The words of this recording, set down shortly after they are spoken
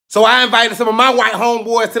So I invited some of my white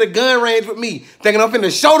homeboys to the gun range with me, thinking I'm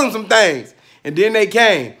finna show them some things. And then they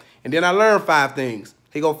came. And then I learned 5 things.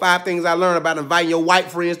 Here go 5 things I learned about inviting your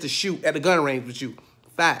white friends to shoot at the gun range with you.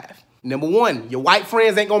 5. Number 1, your white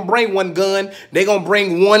friends ain't gonna bring one gun. They gonna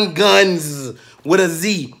bring one guns with a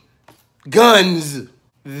Z. Guns.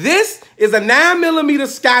 This is a 9mm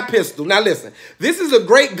Sky pistol. Now listen, this is a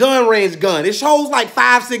great gun range gun. It shows like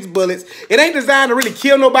 5-6 bullets. It ain't designed to really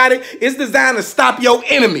kill nobody. It's designed to stop your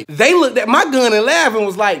enemy. They looked at my gun and laughed and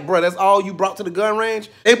was like, bro, that's all you brought to the gun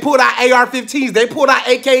range? They pulled out AR-15s. They pulled out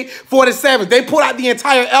AK-47s. They pulled out the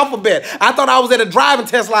entire alphabet. I thought I was at a driving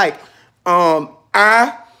test like,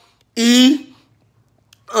 I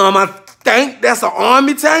think that's an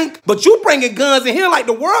army tank. But you bringing guns in here like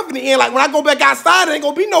the world in the end. Like when I go back outside, there ain't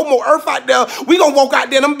gonna be no more earth out there. We gonna walk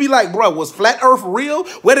out there and I'm gonna be like, bro, was flat earth real?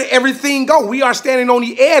 Where did everything go? We are standing on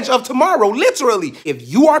the edge of tomorrow, literally. If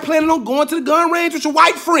you are planning on going to the gun range with your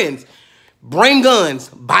white friends, bring guns,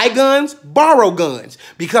 buy guns, borrow guns,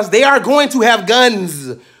 because they are going to have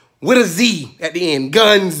guns with a Z at the end,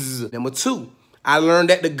 guns. Number 2, I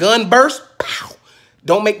learned that the gun burst, pow.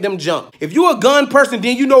 Don't make them jump. If you're a gun person,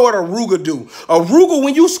 then you know what a Ruger do. A Ruger,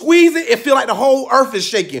 when you squeeze it, it feel like the whole earth is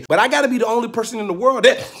shaking. But I gotta be the only person in the world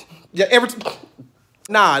that,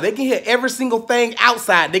 nah, they can hear every single thing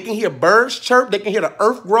outside. They can hear birds chirp. They can hear the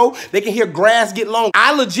earth grow. They can hear grass get long.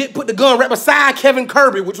 I legit put the gun right beside Kevin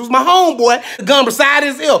Kirby, which was my homeboy. The gun beside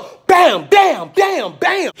his ear. Bam, bam, bam,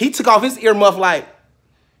 bam. He took off his earmuff like,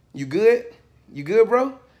 you good? You good,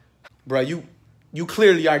 bro? Bro, you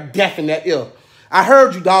clearly are deaf in that ear. I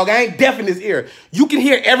heard you, dog. I ain't deaf in his ear. You can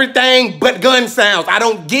hear everything but gun sounds. I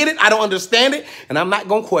don't get it. I don't understand it. And I'm not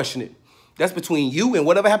going to question it. That's between you and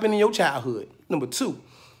whatever happened in your childhood. Number 2,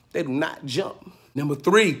 they do not jump. Number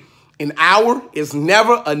 3, an hour is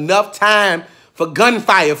never enough time for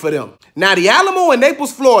gunfire for them. Now, the Alamo in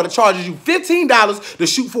Naples, Florida charges you $15 to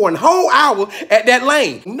shoot for a whole hour at that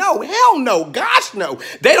lane. No, hell no, gosh no.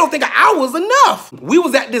 They don't think an hour is enough. We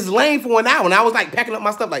was at this lane for an hour and I was like packing up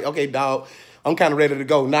my stuff like, okay, dog, I'm kind of ready to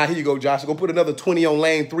go. Nah, here you go, Josh. Go put another 20 on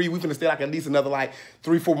lane 3. We finna stay like at least another like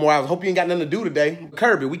 3-4 more hours. Hope you ain't got nothing to do today.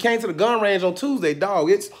 Kirby, we came to the gun range on Tuesday,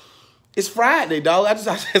 dog. It's Friday, dog. I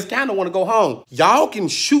just kind of want to go home. Y'all can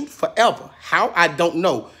shoot forever. How? I don't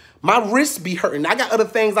know. My wrists be hurting. I got other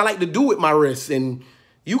things I like to do with my wrists, and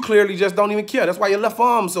you clearly just don't even care. That's why your left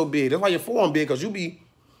arm's so big. That's why your forearm big, because you be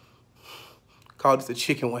called this a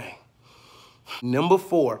chicken wing. Number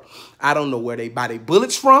 4, I don't know where they buy their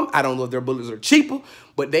bullets from. I don't know if their bullets are cheaper,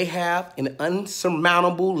 but they have an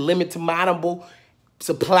unsurmountable, limitable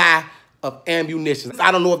supply of ammunition.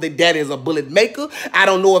 I don't know if their daddy is a bullet maker. I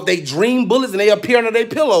don't know if they dream bullets and they appear under their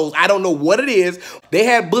pillows. I don't know what it is. They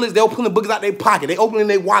had bullets. They were pulling bullets out their pocket. They opening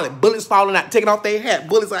their wallet. Bullets falling out, taking off their hat.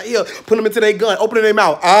 Bullets out here, putting them into their gun, opening their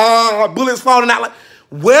mouth. Bullets falling out like...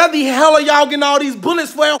 Where the hell are y'all getting all these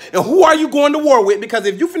bullets from? And who are you going to war with? Because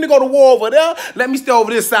if you finna go to war over there, let me stay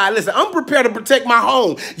over this side. Listen, I'm prepared to protect my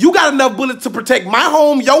home. You got enough bullets to protect my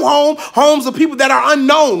home, your home, homes of people that are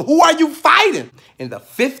unknown. Who are you fighting? And the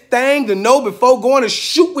 5th thing to know before going to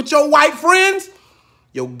shoot with your white friends,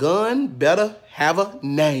 your gun better have a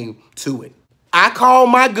name to it. I call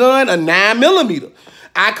my gun a 9mm.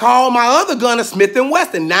 I call my other gun a Smith &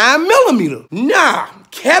 Wesson 9mm. Nah,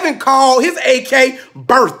 Kevin called his AK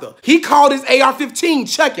Bertha. He called his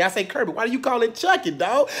AR-15 Chucky. I say, Kirby, why do you call it Chucky,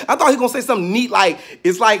 dog? I thought he was gonna say something neat like,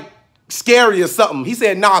 it's like scary or something. He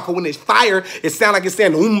said, nah, because when it's fire, it sounds like it's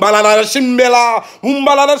saying, umbalala shimbela,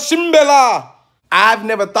 umbalala shimbela. I've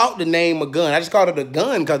never thought to name a gun. I just called it a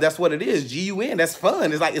gun because that's what it is, G-U-N. That's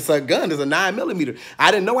fun. It's like, it's a gun. It's a 9mm.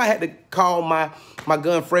 I didn't know I had to call my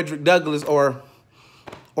gun Frederick Douglass or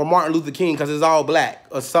Martin Luther King because it's all black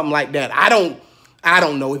or something like that. I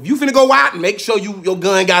don't know. If you finna go out, make sure your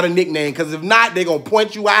gun got a nickname, because if not, they gonna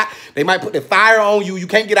point you out. They might put the fire on you. You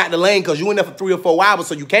can't get out the lane because you in there for 3 or 4 hours,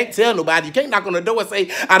 so you can't tell nobody. You can't knock on the door and say,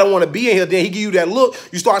 I don't want to be in here. Then he give you that look.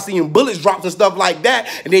 You start seeing bullets drops and stuff like that,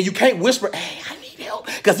 and then you can't whisper, hey, I need help,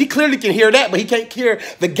 because he clearly can hear that, but he can't hear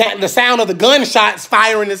the sound of the gunshots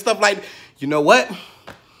firing and stuff like that. You know what?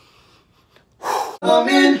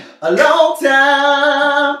 Coming, a long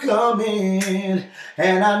time coming,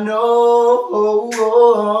 and I know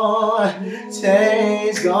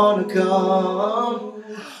change gonna come.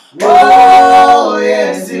 Oh,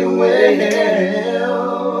 yes, it will.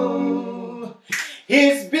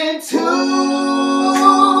 It's been too